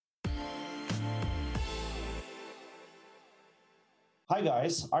Hi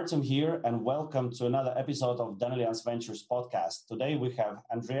guys, Artem here, and welcome to another episode of Danelians Ventures podcast. Today we have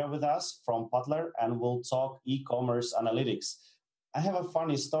Andrea with us from Putler, and we'll talk e-commerce analytics. I have a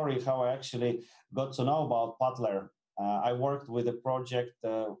funny story how I actually got to know about Putler. I worked with a project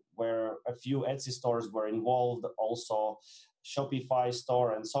where a few Etsy stores were involved, also Shopify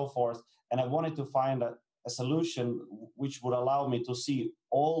store and so forth, and I wanted to find a solution which would allow me to see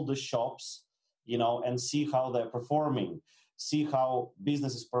all the shops, and see how they're performing, see how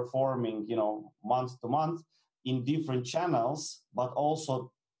business is performing, month to month in different channels, but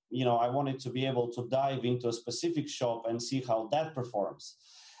also, I wanted to be able to dive into a specific shop and see how that performs.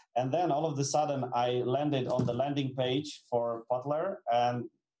 And then all of a sudden I landed on the landing page for Putler and,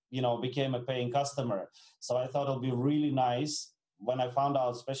 became a paying customer. So I thought it'll be really nice when I found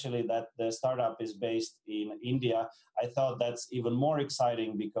out, especially that the startup is based in India. I thought that's even more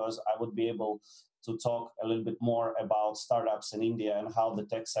exciting because I would be able to talk a little bit more about startups in India and how the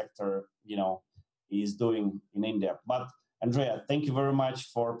tech sector, is doing in India. But Andrea, thank you very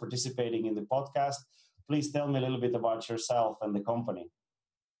much for participating in the podcast. Please tell me a little bit about yourself and the company.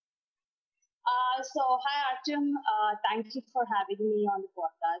 Hi, Artem. Thank you for having me on the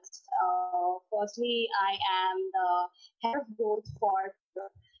podcast. Firstly, I am the head of growth for.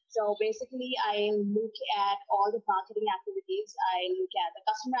 So basically, I look at all the marketing activities. I look at the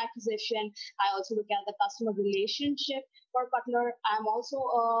customer acquisition. I also look at the customer relationship for Butler. I'm also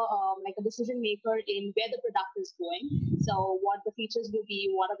like a decision maker in where the product is going. So what the features will be,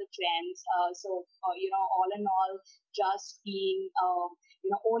 what are the trends. All in all, just being,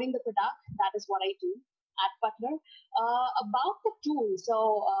 owning the product. That is what I do at Butler. About the tool,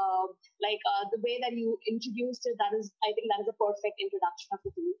 the way that you introduced it, I think that is a perfect introduction of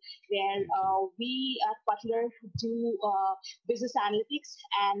the tool, where we at Butler do business analytics,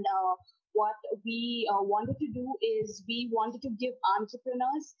 and what we wanted to do is we wanted to give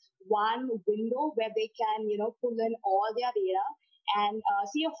entrepreneurs one window where they can, pull in all their data and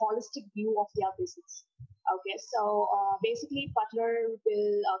see a holistic view of their business. Okay, so basically Butler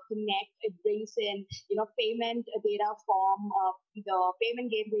will connect, it brings in, payment data from the payment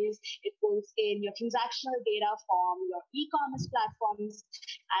gateways, it pulls in your transactional data from your e-commerce platforms,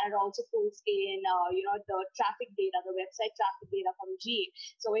 and it also pulls in, the traffic data, the website traffic data from GA.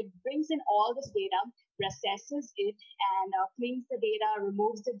 So it brings in all this data, processes it, and cleans the data,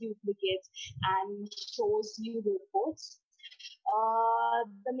 removes the duplicates, and shows you the reports.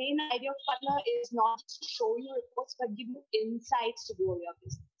 The main idea of Butler is not to show you reports, but give you insights to grow your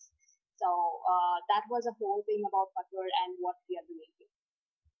business. So that was a whole thing about Butler and what we are doing here.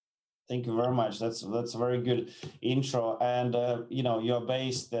 Thank you very much. That's a very good intro. And you're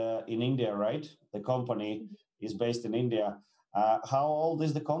based in India, right? The company is based in India. How old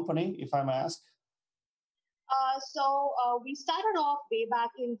is the company, if I may ask? We started off way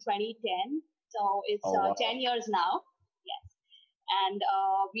back in 2010. So it's 10 years now. And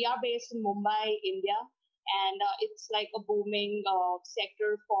we are based in Mumbai, India, and it's like a booming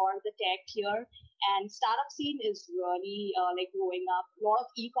sector for the tech here. And startup scene is really growing up. A lot of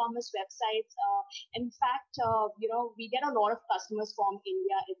e-commerce websites. In fact, we get a lot of customers from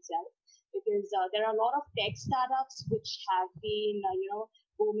India itself because there are a lot of tech startups which have been,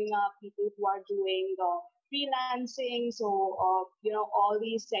 booming up. People who are doing freelancing. So, all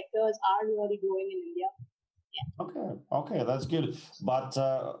these sectors are really growing in India. Yeah. Okay, that's good. But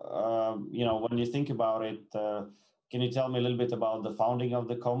when you think about it, can you tell me a little bit about the founding of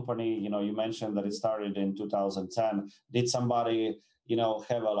the company? You mentioned that it started in 2010. Did somebody,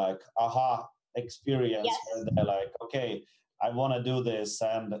 have a aha experience where they're like, okay, I want to do this,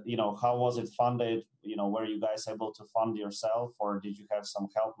 and how was it funded? Were you guys able to fund yourself, or did you have some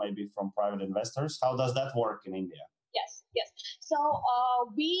help maybe from private investors? How does that work in India? Yes. So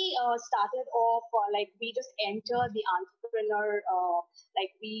we started off we just entered the entrepreneur,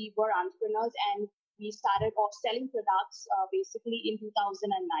 we were entrepreneurs, and we started off selling products basically in 2009.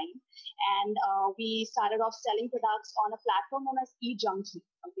 And we started off selling products on a platform known as eJunkie.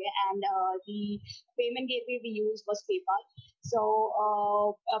 Okay, and the payment gateway we used was PayPal.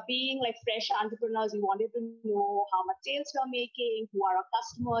 So being like fresh entrepreneurs, we wanted to know how much sales we're making, who are our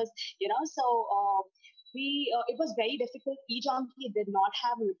customers, so it was very difficult. eJunkie did not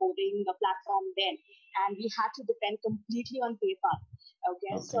have a reporting platform then, and we had to depend completely on PayPal.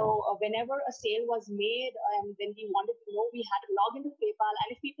 Okay. So whenever a sale was made and when we wanted to know, we had to log into PayPal. And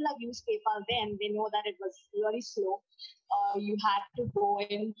if people have used PayPal then, they know that it was really slow. You had to go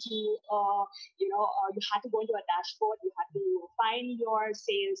into, you had to go into a dashboard. You had to find your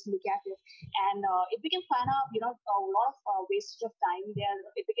sales, look at it. And it became kind of, a lot of wastage of time there.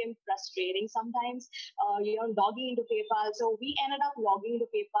 It became frustrating frustrating sometimes, logging into PayPal. So we ended up logging into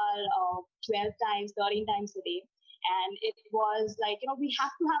PayPal 12 times, 13 times a day. And it was like, we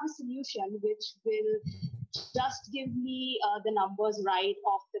have to have a solution which will just give me the numbers right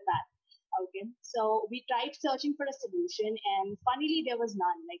off the bat. Okay, so we tried searching for a solution, and funnily, there was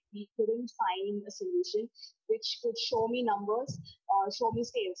none. Like, we couldn't find a solution which could show me numbers or show me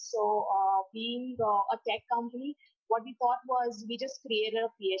sales. So, being a tech company, what we thought was we just created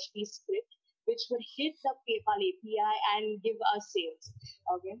a PHP script which would hit the PayPal API and give us sales.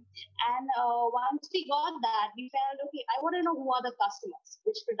 Okay, and once we got that, we felt, okay, I want to know who are the customers,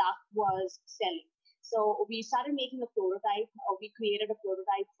 which product was selling. So we started making a prototype. We created a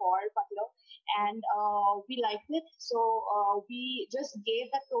prototype for Butler, and we liked it. So we just gave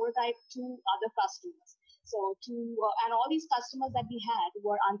that prototype to other customers. So and all these customers that we had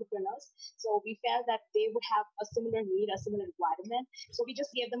were entrepreneurs. So we felt that they would have a similar need, a similar requirement. So we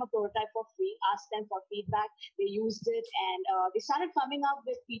just gave them a prototype for free, asked them for feedback. They used it, and they started coming up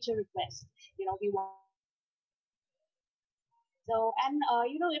with feature requests. We want. So, and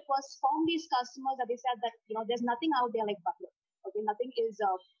it was from these customers that they said that there's nothing out there like Butler. Okay, nothing is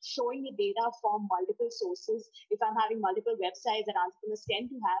showing me data from multiple sources. If I'm having multiple websites that entrepreneurs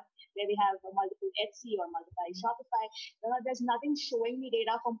tend to have, where they have multiple Etsy or multiple Shopify, there's nothing showing me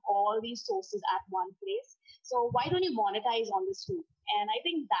data from all these sources at one place. So why don't you monetize on this tool? And I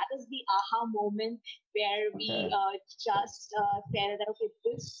think that is the aha moment where we just felt that, okay,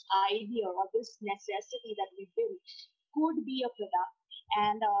 this idea or this necessity that we built could be a product.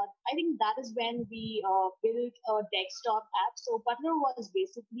 And I think that is when we built a desktop app. So Butler was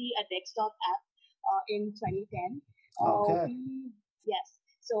basically a desktop app in 2010. Okay. Yes.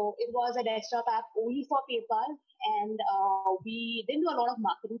 So it was a desktop app only for PayPal, and we didn't do a lot of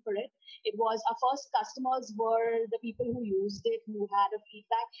marketing for it. It was our first customers were the people who used it, who had a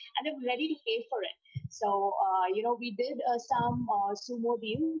feedback, and they were ready to pay for it. So, we did some Sumo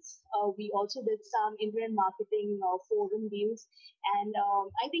deals. We also did some internet marketing forum deals. And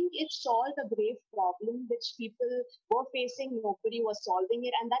I think it solved a grave problem which people were facing. Nobody was solving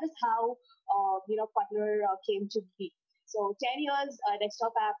it. And that is how, Butler came to be. So 10 years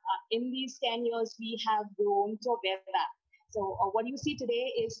desktop app. In these 10 years, we have grown to a web app. So what you see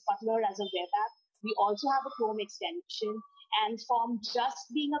today is Butler as a web app. We also have a Chrome extension. And from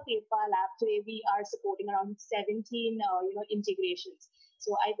just being a PayPal app, today we are supporting around 17 integrations.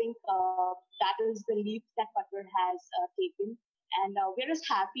 So I think that is the leap that Butler has taken. And we're just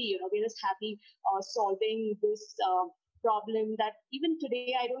happy, solving this problem that even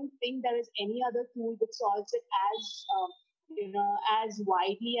today, I don't think there is any other tool that solves it as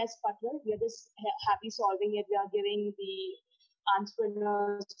widely as Butler. We are just happy solving it. We are giving the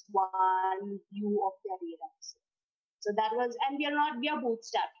entrepreneurs one view of their data. So that was, and we are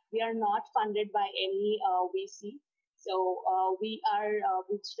bootstrapped. We are not funded by any VC. So we are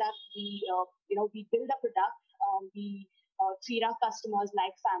bootstrapped. We build a product. We treat our customers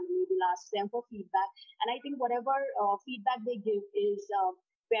like family. We'll ask them for feedback. And I think whatever feedback they give is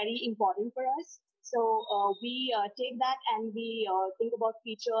very important for us. So we take that and we think about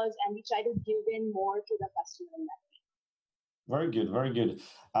features and we try to give in more to the customer in that way. Very good, very good.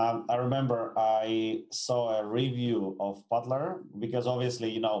 I remember I saw a review of Butler because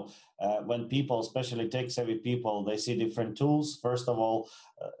obviously, when people, especially tech-savvy people, they see different tools. First of all,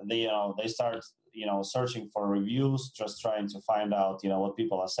 they start searching for reviews, just trying to find out what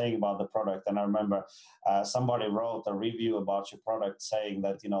people are saying about the product. And I remember somebody wrote a review about your product saying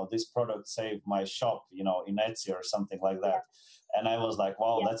that this product saved my shop in Etsy or something like that. Yeah. And I was like,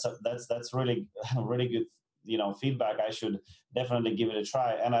 wow, yeah. that's really really good feedback. I should definitely give it a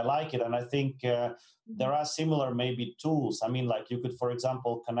try, and I like it. And I think there are similar maybe tools. I mean, like you could, for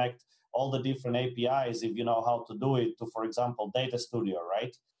example, connect all the different APIs if you know how to do it to, for example, Data Studio,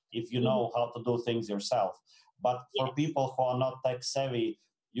 right? If you know how to do things yourself. But for people who are not tech savvy,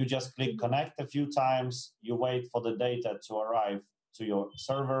 you just click connect a few times, you wait for the data to arrive to your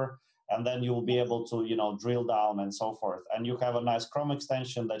server, and then you will be able to, drill down and so forth. And you have a nice Chrome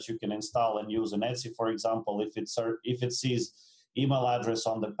extension that you can install and use in Etsy, for example. If it sees email address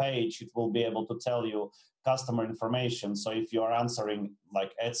on the page, it will be able to tell you customer information. So if you are answering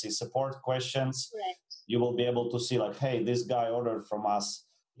like Etsy support questions, you will be able to see like, hey, this guy ordered from us,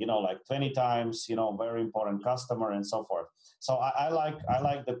 like 20 times, very important customer and so forth. So I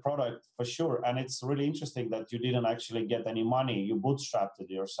like the product for sure. And it's really interesting that you didn't actually get any money. You bootstrapped it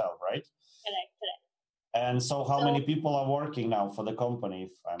yourself, right? Correct. And so how many people are working now for the company,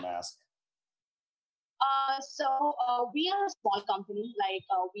 if I may ask? We are a small company.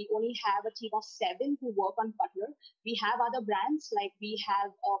 We only have a team of seven who work on Butler. We have other brands. Like we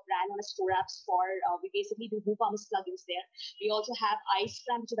have a brand on a store apps for. We basically do WooCommerce plugins there. We also have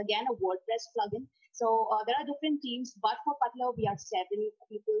Icegram, which is again a WordPress plugin. There are different teams, but for Butler, we are seven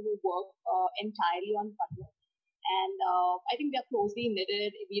people who work entirely on Butler. And I think we are closely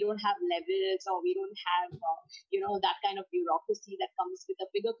knitted. We don't have levels, or we don't have that kind of bureaucracy that comes with a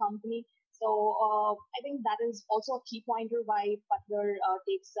bigger company. I think that is also a key pointer why Butler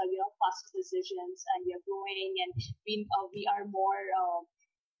takes fast decisions, and we are growing, and we are more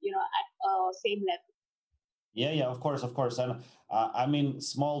at same level. Yeah, of course, and I mean,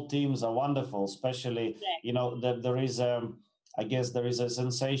 small teams are wonderful, especially Right. there is I guess there is a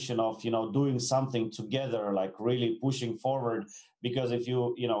sensation of doing something together, like really pushing forward. Because if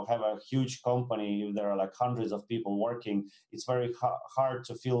you have a huge company, if there are like hundreds of people working, it's very hard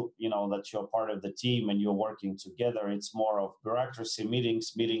to feel that you're part of the team and you're working together. It's more of bureaucracy,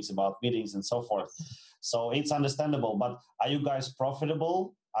 meetings about meetings, and so forth. So it's understandable. But are you guys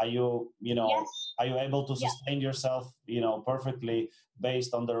profitable? Are Yes. are you able to Yeah. sustain yourself, perfectly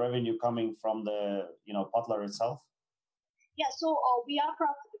based on the revenue coming from the, Butler itself? Yeah, we are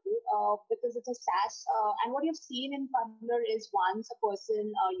profitable because it's a SaaS. And what you've seen in Bundler is once a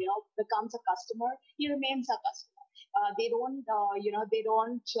person, becomes a customer, he remains a customer. They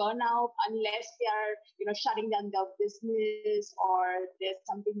don't churn out unless they are, shutting down their business or there's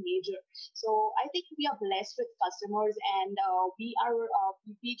something major. So I think we are blessed with customers, and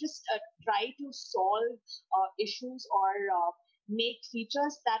we just try to solve issues or make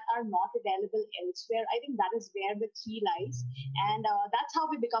features that are not available elsewhere. I think that is where the key lies, and that's how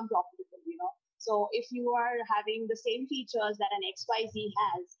we become profitable. So if you are having the same features that an XYZ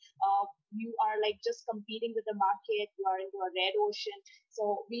has, you are like just competing with the market. You are into a red ocean.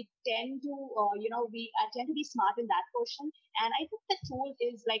 So we tend to, tend to be smart in that portion. And I think the tool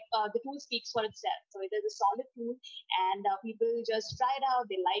is the tool speaks for itself. So it is a solid tool, and people just try it out.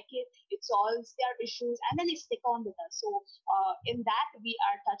 They like it. It solves their issues, and then they stick on with us. So in that, we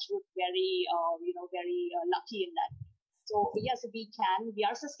are touched with very lucky in that. So yes, we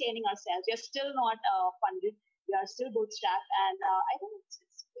are sustaining ourselves. We are still not funded. We are still bootstrapped, and I think it's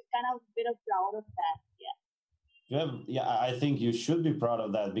kind of a bit of proud of that. Yeah. Yeah, I think you should be proud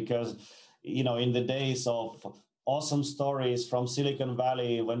of that, because in the days of awesome stories from Silicon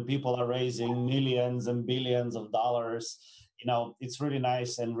Valley, when people are raising millions and billions of dollars, it's really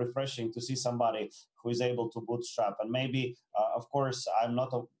nice and refreshing to see somebody who is able to bootstrap. And maybe, of course, I'm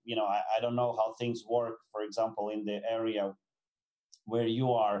not I don't know how things work, for example, in the area where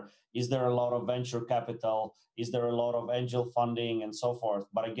you are. Is there a lot of venture capital? Is there a lot of angel funding and so forth?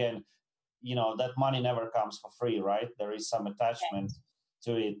 But again, that money never comes for free, right? There is some attachment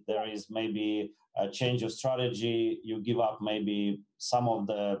to it. There is maybe a change of strategy. You give up maybe some of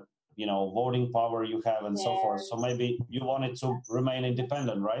the voting power you have, and so forth. So Yes. maybe you wanted to remain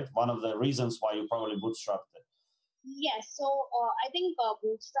independent, right? One of the reasons why you probably bootstrapped it. Yes, I think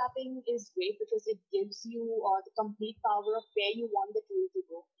bootstrapping is great because it gives you the complete power of where you want the tool to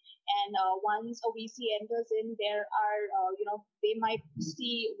go. And once a VC enters in, there are, they might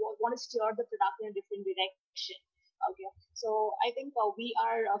want to steer the product in a different direction. Okay, so I think we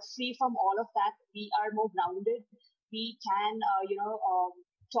are free from all of that. We are more grounded. We can,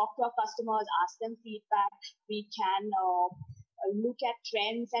 talk to our customers, ask them feedback. We can look at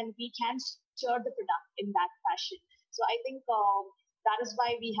trends, and we can steer the product in that fashion. So I think that is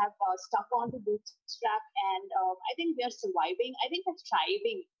why we have stuck on to Bootstrap, and I think we are surviving. I think we're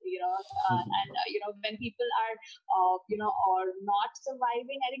thriving. When people are, or not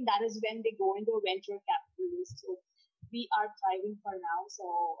surviving, I think that is when they go into a venture capitalist. So we are thriving for now. So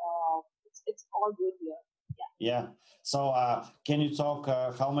it's all good here. Yeah. Yeah. So can you talk,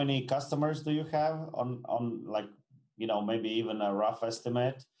 how many customers do you have on like, maybe even a rough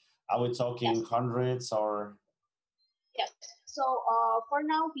estimate? Are we talking Yes. hundreds or? Yes. So for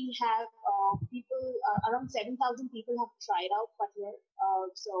now, we have people, around 7,000 people have tried out Butler.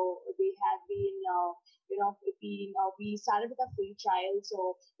 So they have been, we started with a free trial.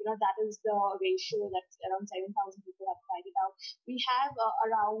 So, that is the ratio that around 7,000 people have tried it out. We have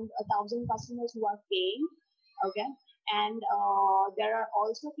around 1,000 customers who are paying. Okay. And there are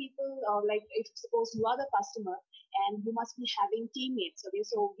also people, like if suppose you are the customer, and you must be having teammates. Okay,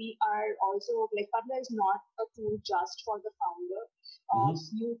 so we are also like Padla is not a tool just for the founder. Mm-hmm.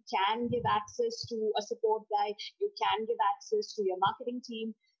 You can give access to a support guy. You can give access to your marketing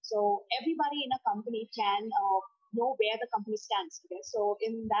team. So everybody in a company can know where the company stands. Okay, so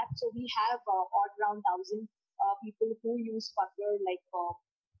in that, so we have around 1,000 people who use Butler, like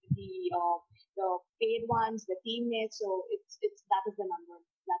the paid ones, the teammates. So it's that is the number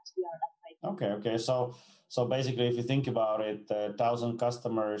that we are at right now. Okay. So basically, if you think about it, 1,000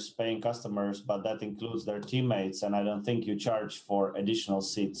 paying customers, but that includes their teammates, and I don't think you charge for additional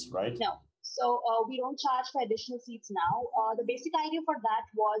seats, right? No. So we don't charge for additional seats now. The basic idea for that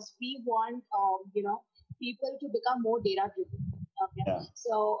was we want people to become more data driven. Okay. Yeah.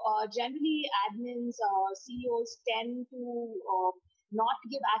 So generally, admins, CEOs tend to not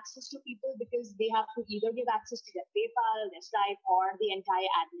give access to people because they have to either give access to their PayPal, their Stripe, or the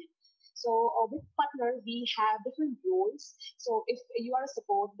entire admin. So with Butler, we have different roles. So if you are a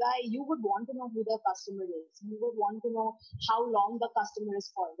support guy, you would want to know who the customer is. You would want to know how long the customer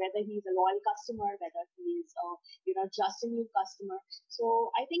is for, whether he's a loyal customer, whether he is just a new customer.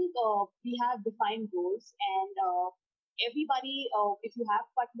 So I think we have defined roles, and everybody, if you have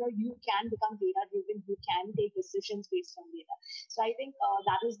Butler, you can become data driven. You can take decisions based on data. So I think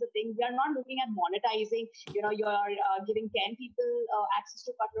that is the thing. We are not looking at monetizing. You're giving 10 people access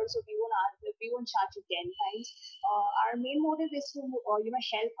to Butler, so we won't charge you 10 times. Our main motive is to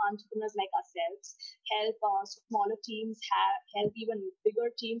help entrepreneurs like ourselves, help smaller teams, help even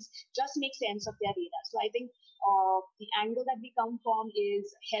bigger teams just make sense of their data. So I think the angle that we come from is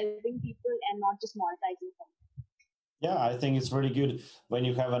helping people and not just monetizing from them. Yeah, I think it's really good when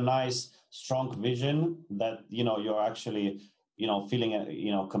you have a nice, strong vision that you're actually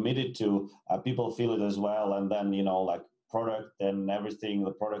feeling committed to. People feel it as well, and then like product and everything, the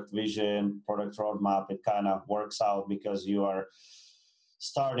product vision, product roadmap, it kind of works out because you are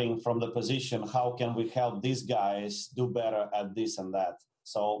starting from the position. How can we help these guys do better at this and that?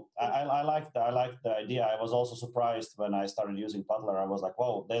 So I like the idea. I was also surprised when I started using Butler. I was like,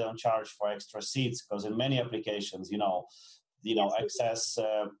 whoa, they don't charge for extra seats, because in many applications, access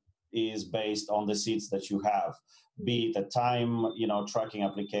is based on the seats that you have, be it a time, tracking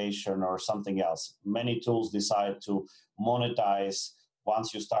application or something else. Many tools decide to monetize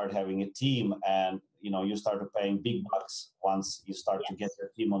once you start having a team, and you start paying big bucks once you start to get your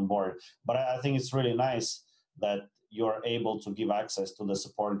team on board. But I think it's really nice that you're able to give access to the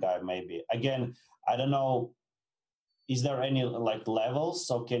support guy. Maybe again, I don't know, is there any like levels?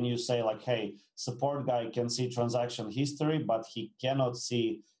 So can you say like, hey, support guy can see transaction history, but he cannot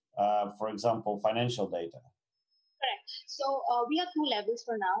see for example, financial data? Correct. So we have two levels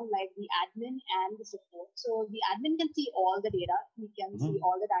for now, like the admin and the support. So the admin can see all the data. He can see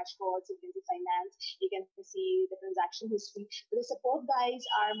all the dashboards. He can see finance. He can see the transaction history. But the support guys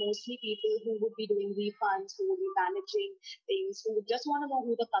are mostly people who would be doing refunds, who would be managing things, who would just want to know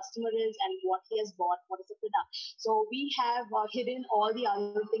who the customer is and what he has bought, what is the product. So we have hidden all the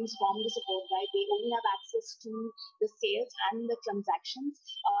other things from the support guy. They only have access to the sales and the transactions.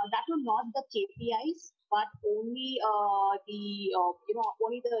 That are not the KPIs, but only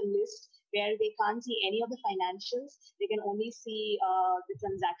only the list where they can't see any of the financials. They can only see the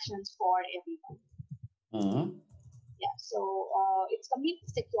transactions for everyone. Mm-hmm. Yeah, so it's completely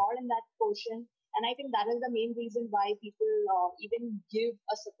secure in that portion, and I think that is the main reason why people even give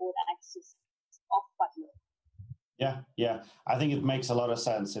a support access of Butler. Yeah. I think it makes a lot of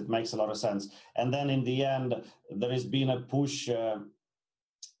sense. And then in the end, there has been a push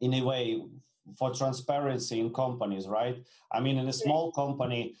in a way for transparency in companies, right? I mean, in a small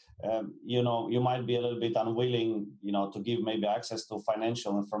company, you might be a little bit unwilling, to give maybe access to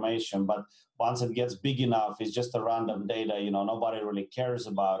financial information. But once it gets big enough, it's just a random data. Nobody really cares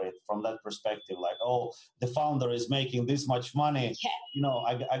about it from that perspective. Like, oh, the founder is making this much money.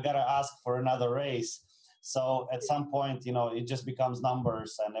 I gotta ask for another raise. So at some point, it just becomes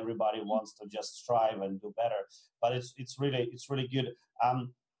numbers, and everybody wants to just strive and do better. But it's really good.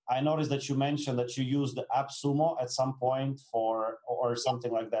 I noticed that you mentioned that you used the AppSumo at some point or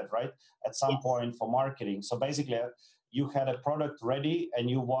something like that, right? At some point for marketing. So basically, you had a product ready and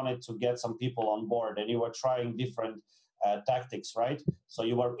you wanted to get some people on board, and you were trying different tactics, right? So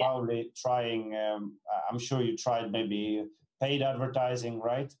you were probably trying, I'm sure you tried maybe paid advertising,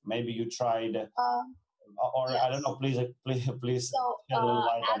 right? Maybe you tried, I don't know, please shed a little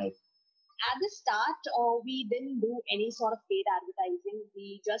light on it. At the start, we didn't do any sort of paid advertising.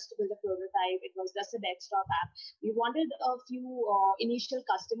 We just built a prototype. It was just a desktop app. We wanted a few initial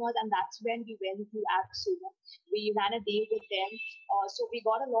customers, and that's when we went to AppSumo. We ran a deal with them. So we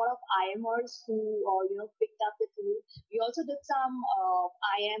got a lot of IMers who, picked up the tool. We also did some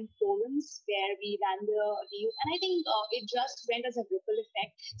IM forums where we ran the deal. And I think it just went as a ripple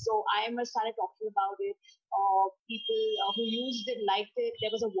effect. So IMers started talking about it. People who used it liked it.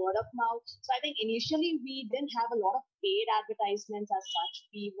 There was a word of mouth. So I think initially we didn't have a lot of paid advertisements as such.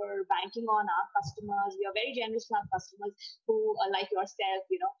 We were banking on our customers. We are very generous to our customers who, like yourself,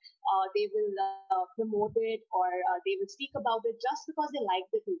 they will promote it, or they will speak about it just because they like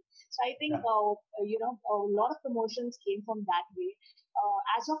the tool. So I think, Yeah. a lot of promotions came from that way.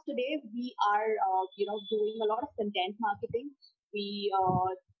 As of today, we are, doing a lot of content marketing. We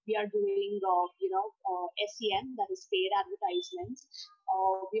we are doing, SEM, that is paid advertisements.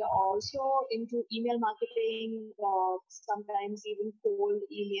 We are also into email marketing, sometimes even cold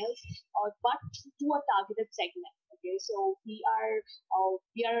emails, but to a targeted segment. Okay, so we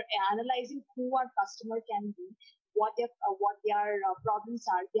are analyzing who our customer can be, what their problems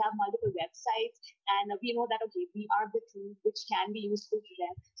are. They have multiple websites, and we know that okay, we are the tool which can be useful to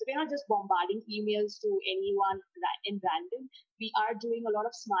them. So we're not just bombarding emails to anyone in random. We are doing a lot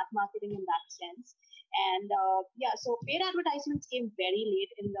of smart marketing in that sense. And yeah, so paid advertisements came very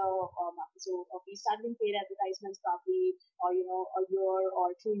late in the market. So we started in paid advertisements probably, a year or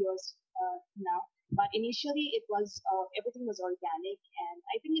 2 years now. But initially, it was everything was organic, and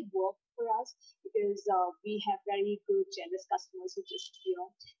I think it worked for us because we have very good, generous customers who just,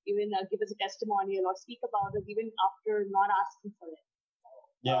 even give us a testimonial or speak about it even after not asking for it.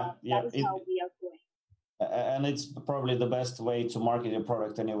 Yeah, That yeah. is how we are going. And it's probably the best way to market your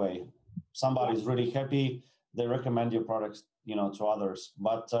product anyway. Somebody's Yes. really happy, they recommend your products, to others.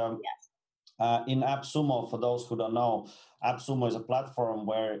 But Yes. in AppSumo, for those who don't know, AppSumo is a platform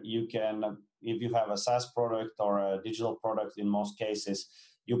where you can, if you have a SaaS product or a digital product, in most cases,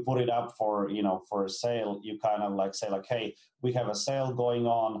 you put it up for a sale. You kind of like say like, hey, we have a sale going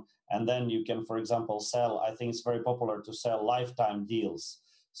on, and then you can, for example, sell. I think it's very popular to sell lifetime deals.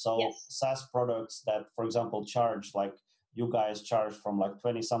 So Yes. SaaS products that, for example, charge like you guys charge from like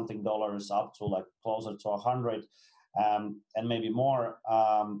 $20 something up to like closer to 100, and maybe more.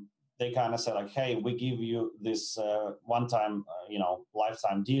 They kind of say like, hey, we give you this one-time,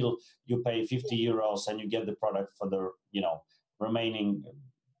 lifetime deal. You pay 50 euros and you get the product for the, remaining,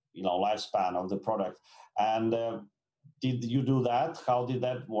 lifespan of the product. And did you do that? How did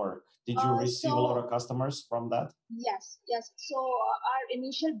that work? Did you receive a lot of So customers from that? yes, yes. So our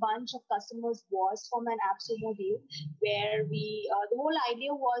initial bunch of customers was from an AppSumo deal where the whole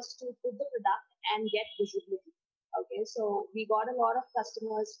idea was to put the product and get visibility. Okay, so we got a lot of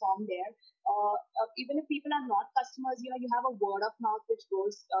customers from there. Even if people are not customers, you have a word of mouth which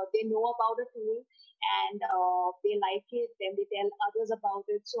goes. They know about a tool and they like it, then they tell others about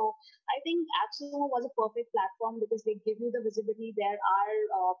it. So I think AppSumo was a perfect platform because they give you the visibility. There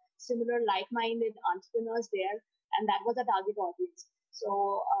are similar like-minded entrepreneurs there, and that was a target audience. So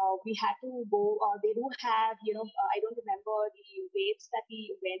we had to go. They do have, I don't remember the rates that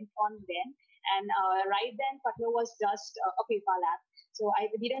we went on then. And right then, Putler was just a PayPal app. So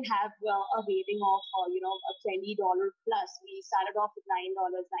we didn't have a rating of, a $20 plus. We started off with $9,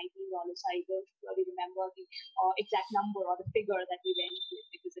 $19. I don't really remember the exact number or the figure that we went with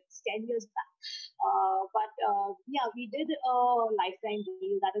because it's 10 years back. But yeah, we did a lifetime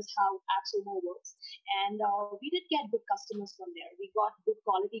deal. That is how AppSumo works. And we did get good customers from there. We got good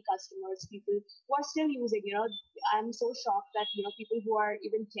quality customers, people who are still using. I'm so shocked that, people who are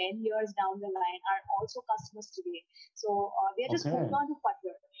even 10 years down the line are also customers today. So they're just Okay. hooked on to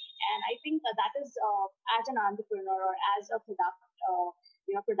Putler. And I think that is, as an entrepreneur or as a product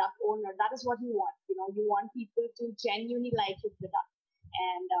owner, that is what you want. You want people to genuinely like your product.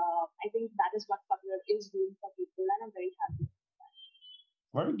 And I think that is what Putler is doing for people, and I'm very happy.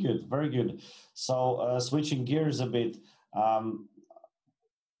 Very good, very good. So switching gears a bit,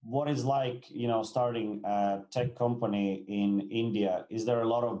 what is like, starting a tech company in India? Is there a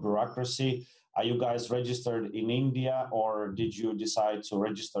lot of bureaucracy? Are you guys registered in India, or did you decide to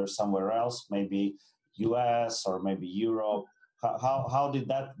register somewhere else, maybe US or maybe Europe? How did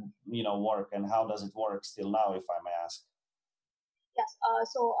that work, and how does it work still now, if I may ask? Yes.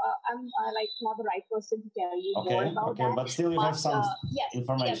 So I'm like not the right person to tell you more about Okay, that. but still you have But some yes, I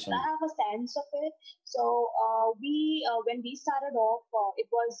information. have a sense of it. So we when we started off, it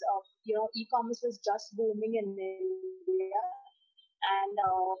was e-commerce was just booming in India, and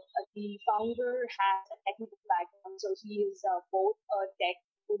the founder has a technical background, so he is both a tech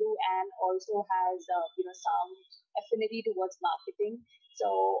guru and also has some affinity towards marketing.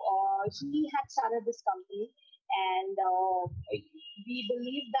 So he had started this company, and we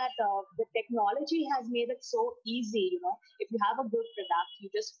believe that the technology has made it so easy. If you have a good product, you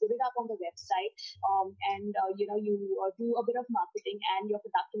just put it up on the website, and you do a bit of marketing, and your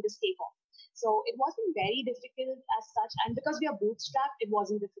product can just take off. So it wasn't very difficult as such, and because we are bootstrapped, it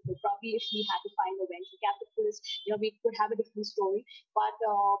wasn't difficult. Probably if we had to find a venture capital this, we could have a different story. But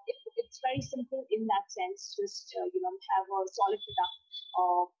it's very simple in that sense. Just have a solid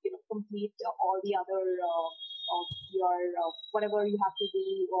product, complete all the other your whatever you have to do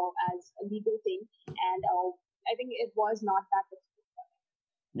as a legal thing, and I think it was not that difficult.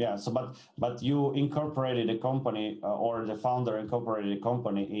 Yeah. So, but you incorporated a company, or the founder incorporated a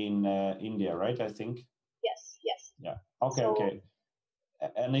company in India, right? I think. Yes. Yes. Yeah. Okay. So, Okay.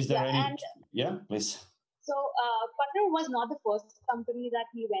 And is there yeah, any? and Yeah, please. so Putner was not the first company that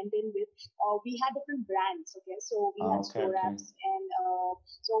we went in with. We had different brands. Okay, so we had Okay. store Okay. apps, and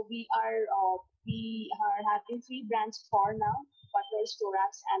so we are having three brands for now: Putner, store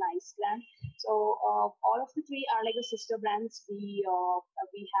apps, and Iceland. So all of the three are like the sister brands. We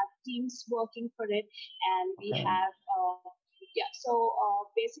have teams working for it, and we Okay. have yeah. So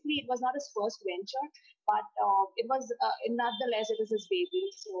basically, it was not his first venture, but it was nonetheless it is his baby.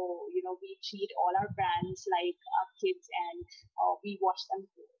 So we treat all our brands like our kids, and we watch them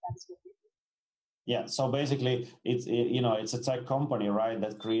grow. That is what we do. Yeah. So basically, it's a tech company, right,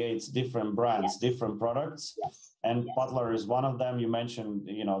 that creates different brands, Yes. different products, Yes. and Yes. Butler is one of them. You mentioned,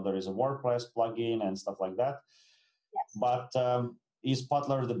 there is a WordPress plugin and stuff like that. Yes. But is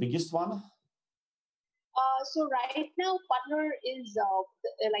Butler the biggest one? So right now, Putner is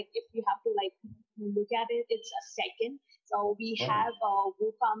like, if you have to like look at it, it's a second. So we Okay. have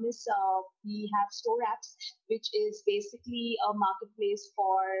WooCommerce, we have Store Apps, which is basically a marketplace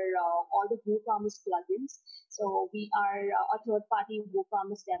for all the WooCommerce plugins. So we are a third-party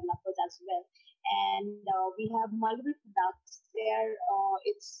WooCommerce developers as well, and we have multiple products there.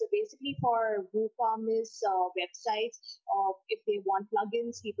 It's basically for WooCommerce websites. If they want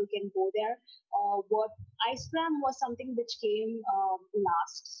plugins, people can go there. What Icegram was something which came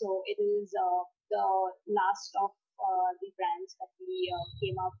last. So it is the last of the brands that we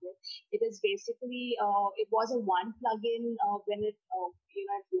came up with. It is basically it was a one plugin when it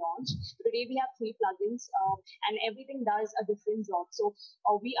it launched. Today we have three plugins, and everything does a different job. So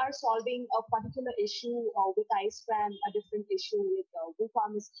we are solving a particular issue with Icegram, a different issue with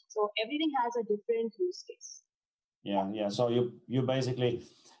WooCommerce. So everything has a different use case. Yeah. So you basically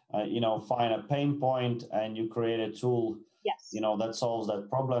find a pain point and you create a tool, Yes, that solves that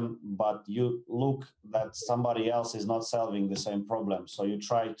problem, but you look that somebody else is not solving the same problem, so you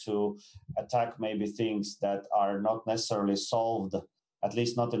try to attack maybe things that are not necessarily solved, at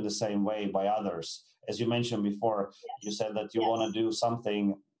least not in the same way, by others. As you mentioned before, you yes, said that you yes. want to do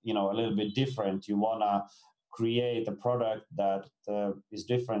something a little bit different. You want to create a product that is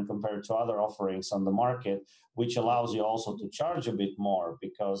different compared to other offerings on the market, which allows you also to charge a bit more,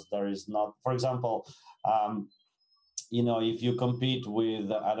 because there is not, for example, if you compete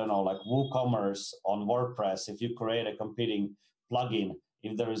with, I don't know, like WooCommerce on WordPress, if you create a competing plugin,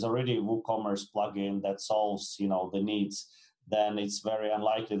 if there is already a WooCommerce plugin that solves, the needs, then it's very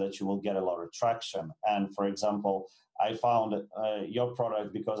unlikely that you will get a lot of traction. And for example, I found your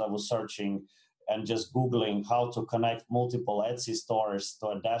product because I was searching and just Googling how to connect multiple Etsy stores to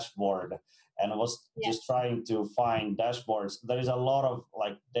a dashboard, and was just trying to find dashboards. There is a lot of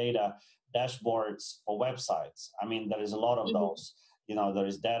like data dashboards for websites. I mean, there is a lot of those. There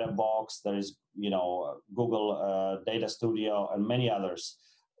is DataBox, there is, Google Data Studio, and many others,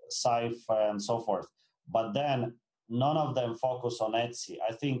 Scythe, and so forth. But then none of them focus on Etsy.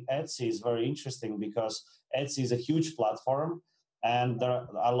 I think Etsy is very interesting because Etsy is a huge platform, and there are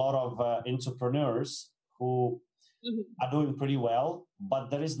a lot of entrepreneurs who are doing pretty well, but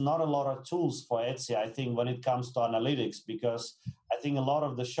there is not a lot of tools for Etsy, I think, when it comes to analytics, because I think a lot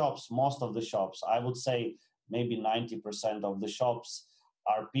of the shops, most of the shops, I would say maybe 90% of the shops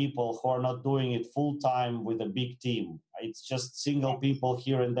are people who are not doing it full time with a big team. It's just single people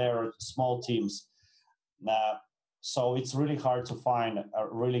here and there, small teams. So it's really hard to find a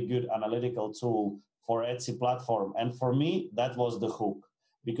really good analytical tool for Etsy platform. And for me, that was the hook,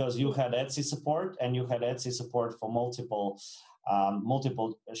 because you had Etsy support, and you had Etsy support for multiple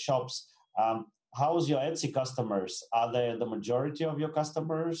shops. How's your Etsy customers? Are they the majority of your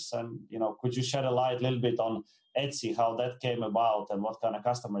customers? And could you shed a light a little bit on Etsy, how that came about, and what kind of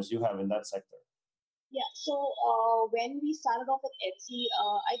customers you have in that sector? Yeah, so when we started off with Etsy,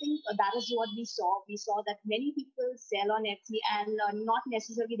 I think that is what we saw. We saw that many people sell on Etsy, and not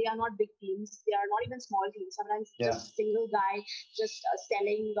necessarily, they are not big teams. They are not even small teams. Sometimes just single guy just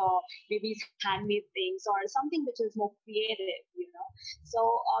selling maybe handmade things or something which is more creative. So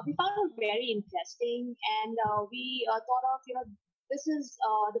we found it very interesting, and we thought of, this is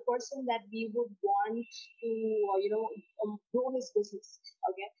the person that we would want to, grow his business.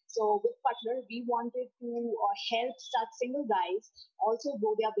 Okay. So with Butler, we wanted to help such single guys also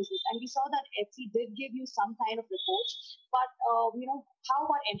grow their business. And we saw that Etsy did give you some kind of reports, but how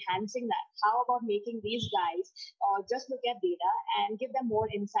about enhancing that? How about making these guys just look at data and give them more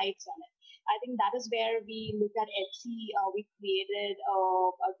insights on it? I think that is where we look at Etsy. We created a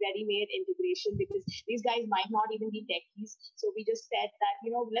ready-made integration because these guys might not even be techies. So we just said that,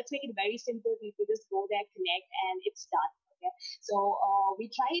 let's make it very simple. People just go there, connect, and it's done. Okay. So we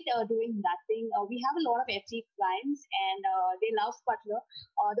tried doing that thing. We have a lot of Etsy clients, and they love Butler.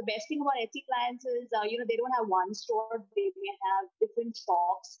 The best thing about Etsy clients is, they don't have one store. They may have different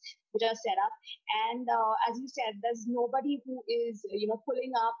shops which are set up. And as you said, there's nobody who is,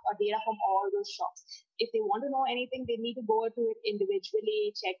 pulling up data from all those shops. If they want to know anything, they need to go to it individually,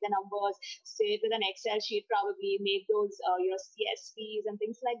 check the numbers, sit with an Excel sheet, probably make those, CSVs and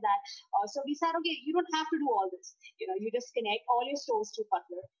things like that. So we said, okay, you don't have to do all this. You just connect all your stores to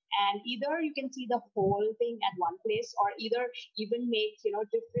Butler, and either you can see the whole thing at one place, or either even make,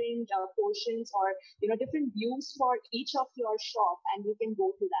 different portions or, different views for each of your shop, and you can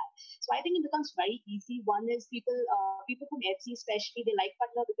go to that. So I think it becomes very easy. One is people from Etsy especially, they like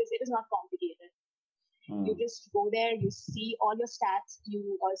Butler because it is not complicated. You just go there, you see all your stats, you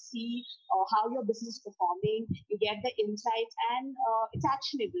see how your business is performing, you get the insights, and it's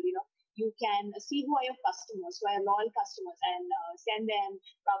actionable. You can see who are your customers, who are loyal customers, and send them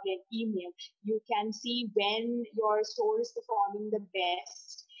probably an email. You can see when your store is performing the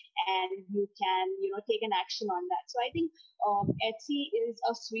best, and you can take an action on that. So I think Etsy is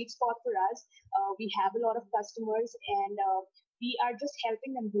a sweet spot for us. We have a lot of customers, and we are just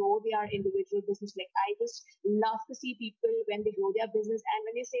helping them grow their individual business. Like, I just love to see people when they grow their business, and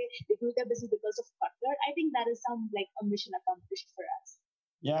when they say they grew their business because of Butler, I think that is some like a mission accomplished for us.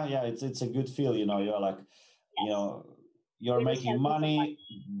 Yeah, it's a good feel. You're like, Yes. you're We're just making helping money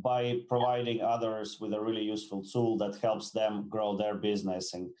somebody. by providing others with a really useful tool that helps them grow their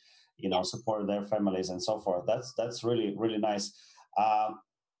business and Yes. support their families and so forth. That's really really nice. Uh,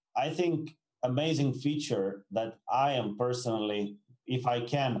 I think amazing feature that I am personally, if I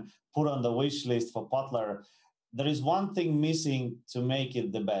can, put on the wish list for Butler. There is one thing missing to make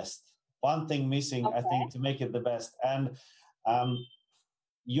it the best. One thing missing, I Okay. think, to make it the best. And um,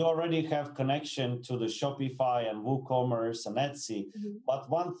 you already have connection to the Shopify and WooCommerce and Etsy. Mm-hmm.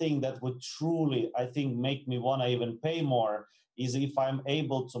 But one thing that would truly, I think, make me want to even pay more is if I'm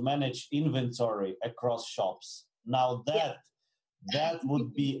able to manage inventory across shops. Now Yeah. that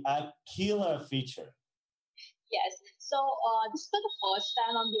would be a killer feature. Yes. So this is not the first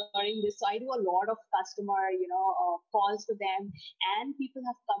time I'm hearing this. So I do a lot of customer, calls to them, and people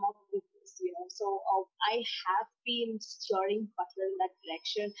have come up with this. So I have been steering Butler in that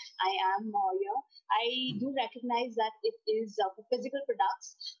direction. I am, I do recognize that it is for physical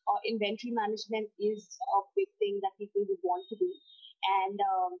products. Inventory management is a big thing that people would want to do, and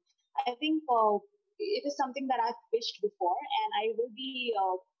I think it is something that I've pitched before, and I will be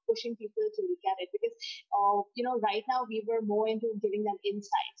pushing people to look at it because right now we were more into giving them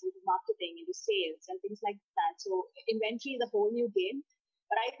insights into marketing, into sales, and things like that. So inventory is a whole new game,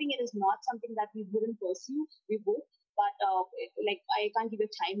 but I think it is not something that we wouldn't pursue. We would, but like I can't give a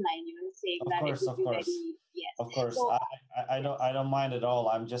timeline, saying Of that it course, would of be course, ready. Yes. of course. So I don't mind at all.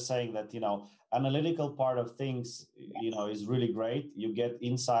 I'm just saying that analytical part of things yes, is really great. You get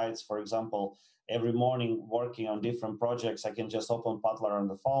insights. For example, every morning working on different projects, I can just open Butler on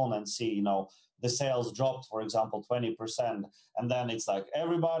the phone and see the sales dropped, for example, 20%, and then it's like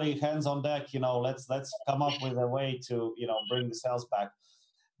everybody hands on deck. Let's come up with a way to bring the sales back.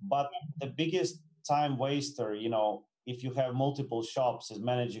 But the biggest time waster, if you have multiple shops, is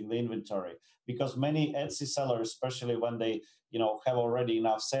managing the inventory. Because many Etsy sellers, especially when they, have already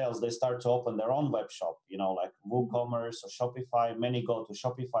enough sales, they start to open their own web shop, like WooCommerce or Shopify. Many go to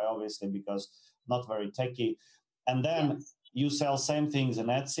Shopify, obviously, because not very techy. And then yes, you sell same things in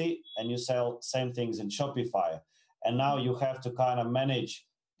Etsy and you sell same things in Shopify. And now you have to kind of manage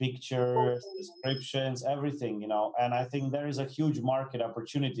both pictures, of them. descriptions, everything, and I think there is a huge market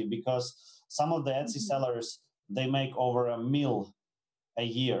opportunity because some of the Etsy Mm-hmm. sellers, they make over $1 million a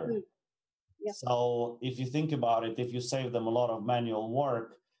year. Mm-hmm. Yep. So if you think about it, if you save them a lot of manual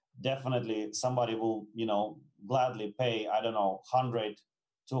work, definitely somebody will, gladly pay, I don't know, $100,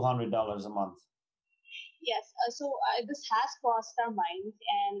 $200 a month. Yes, this has crossed our minds,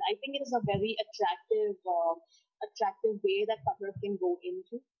 and I think it is a very attractive way that Butler can go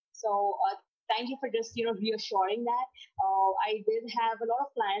into. So thank you for just reassuring that. I did have a lot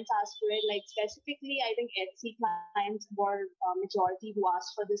of clients ask for it, like specifically I think Etsy clients were majority who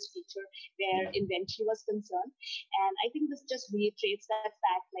asked for this feature where Yeah. inventory was concerned. And I think this just reiterates that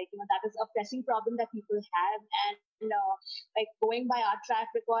fact, like that is a pressing problem that people have. And like going by our track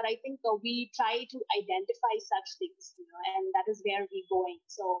record, I think we try to identify such things, and that is where we're going.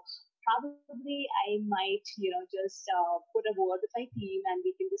 So probably I might, just put a word with my team and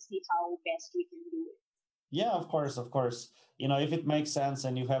we can just see how best we can do it. Yeah, of course, of course. If it makes sense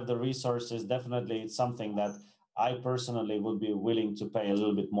and you have the resources, definitely it's something that I personally would be willing to pay a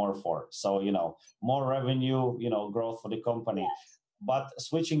little bit more for. So, more revenue, growth for the company. Yes. But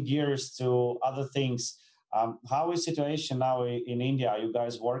switching gears to other things, how is situation now in India? Are you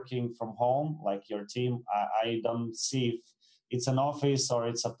guys working from home, like your team? I don't see if it's an office or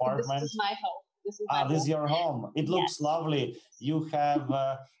it's This apartment. is my home. This is my This is home. your home. It looks Yes. lovely. You have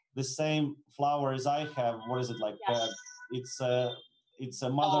the same flowers I have. What is it like? Yes. It's a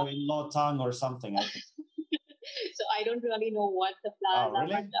Oh, mother-in-law tongue or something, I think. so I don't really know what the Oh, flowers are,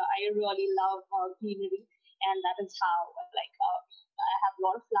 but really? I really love greenery, and that is how like I have a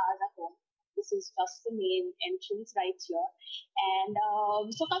lot of flowers at home. This is just the main entrance right here. And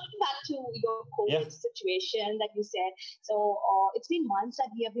so coming back to your Yeah. COVID situation that you said, so it's been months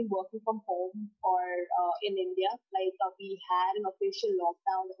that we have been working from home or in India. Like we had an official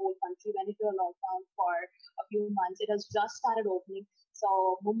lockdown, the whole country went into a lockdown for a few months. It has just started opening. So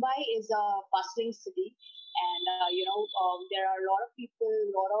Mumbai is a bustling city, and there are a lot of people,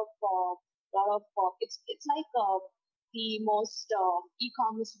 it's like the most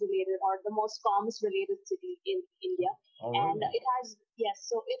e-commerce related or the most commerce related city in India. Oh, And really? it has, yes,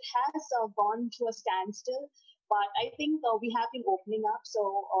 so it has gone to a standstill. But I think we have been opening up. So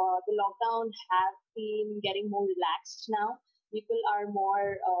the lockdown have been getting more relaxed now. People are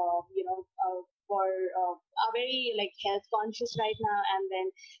more, are very like health conscious right now. And then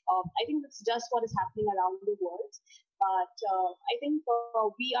I think that's just what is happening around the world. But I think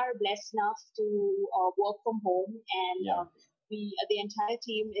we are blessed enough to work from home, and Yeah. the entire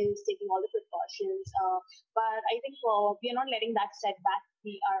team is taking all the precautions. But I think we are not letting that set back.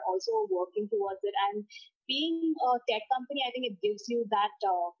 We are also working towards it. And being a tech company, I think it gives you that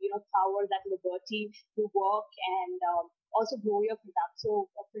power, that liberty to work and also grow your product. So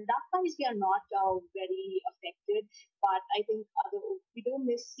product wise, we are not very affected, but I think we do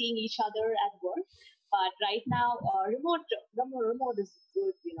miss seeing each other at work. But right now, remote is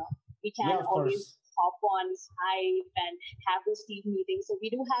good. We Yeah, can of always course. hop on Skype and have those team meetings. So we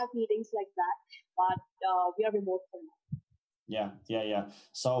do have meetings like that, but we are remote for now. Yeah, yeah, yeah.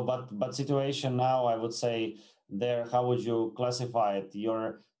 So, but situation now, I would say there. How would you classify it?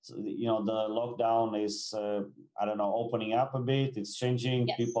 The lockdown is, I don't know, opening up a bit. It's changing.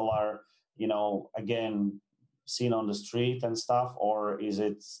 Yes. People are, again, seen on the street and stuff, or is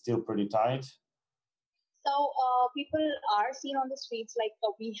it still pretty tight? So people are seen on the streets. Like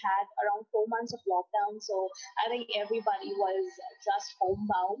we had around 4 months of lockdown, so I think everybody was just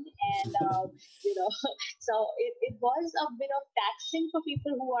homebound, and so it was a bit of taxing for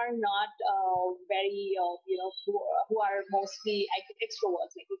people who are not very who are mostly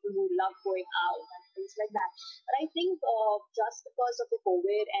extroverts, like people who love going out and things like that. But I think just because of the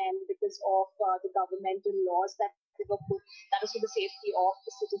COVID and because of the governmental laws that were put, that is for the safety of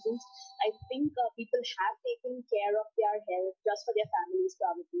the citizens, I think people have taken care of their health just for their families,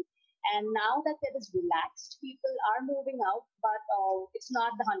 probably. And now that it is relaxed, people are moving out, but it's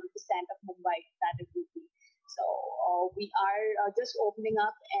not the 100% of Mumbai that it would be. So we are just opening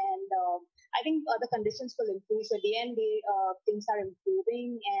up, and I think the conditions will improve. So day and day, things are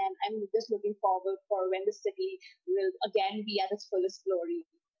improving, and I'm just looking forward for when the city will again be at its fullest glory.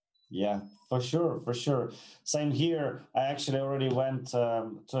 Yeah, for sure, for sure. Same here. I actually already went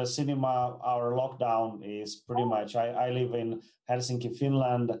to a cinema. Our lockdown is pretty Oh, much. I live in Helsinki,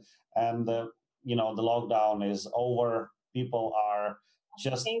 Finland, and the lockdown is over. People are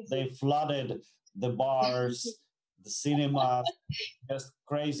just amazing. they flooded the bars, the cinemas, just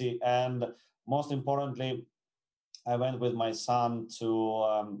crazy. And most importantly, I went with my son to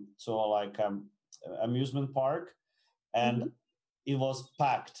like amusement park, and Mm-hmm. it was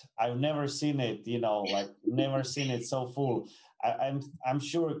packed. I've never seen it, like never seen it so full. I'm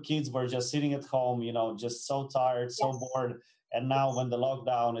sure kids were just sitting at home, just so tired, so Yes. bored. And now Yes. when the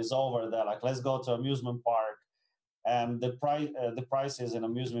lockdown is over, they're like, let's go to amusement park. And the prices in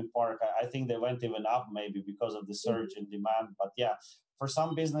amusement park, I think they went even up maybe because of the surge Mm-hmm. in demand. But yeah, for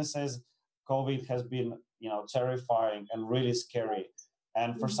some businesses, COVID has been terrifying and really scary.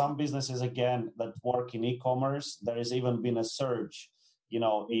 And for Mm-hmm. some businesses again that work in e-commerce, there has even been a surge.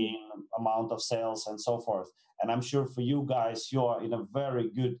 in amount of sales and so forth. And I'm sure for you guys, you are in a very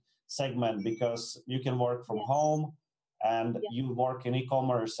good segment because you can work from Yes. home and Yeah. you work in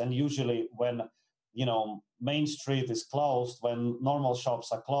e-commerce. And usually when Main Street is closed, when normal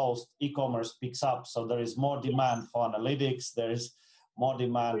shops are closed, e-commerce picks up. So there is more demand Yes. for analytics. There is more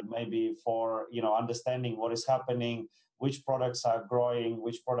demand maybe for understanding what is happening, which products are growing,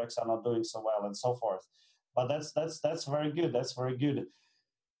 which products are not doing so well, and so forth. But that's very good. That's very good.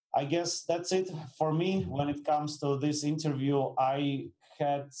 I guess that's it for me when it comes to this interview. I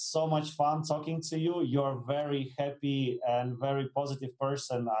had so much fun talking to you. You're a very happy and very positive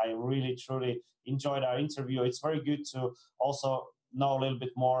person. I really, truly enjoyed our interview. It's very good to also know a little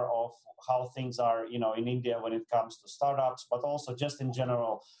bit more of how things are, in India when it comes to startups, but also just in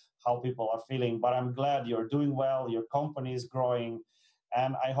general, how people are feeling. But I'm glad you're doing well. Your company is growing.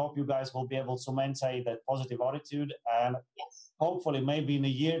 And I hope you guys will be able to maintain that positive attitude. And Yes. hopefully maybe in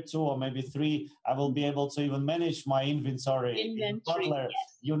a year, 2 or maybe 3, I will be able to even manage my inventory in Inventory. Butler.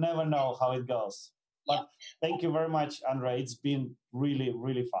 Yes. You never know how it goes. Yep. But thank you very much, Andre. It's been really,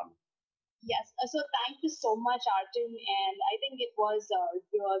 really fun. Yes. So thank you so much, Arjun. And I think it was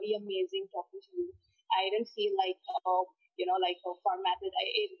really amazing talking to you. I didn't feel like, like a formatted,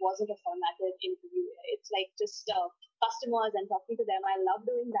 it wasn't a formatted interview. It's like just customers and talking to them. I love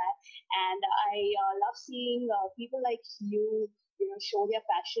doing that. And I love seeing people like show their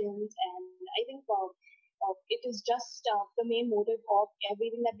passions. And I think it is just the main motive of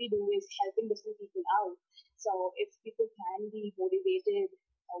everything that we do is helping different people out. So if people can be motivated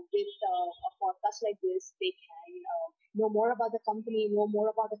with a podcast like this, they can know more about the company, know more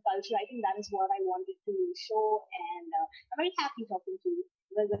about the culture. I think that is what I wanted to show, and I'm very happy talking to you.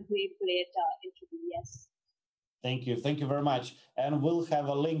 It was a great, great interview. Yes. Thank you. Thank you very much. And we'll have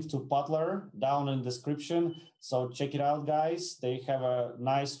a link to Butler down in the description. So check it out, guys. They have a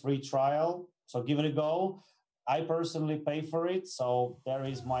nice free trial. So give it a go. I personally pay for it. So there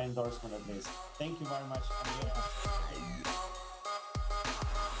is my endorsement at least. Thank you very much.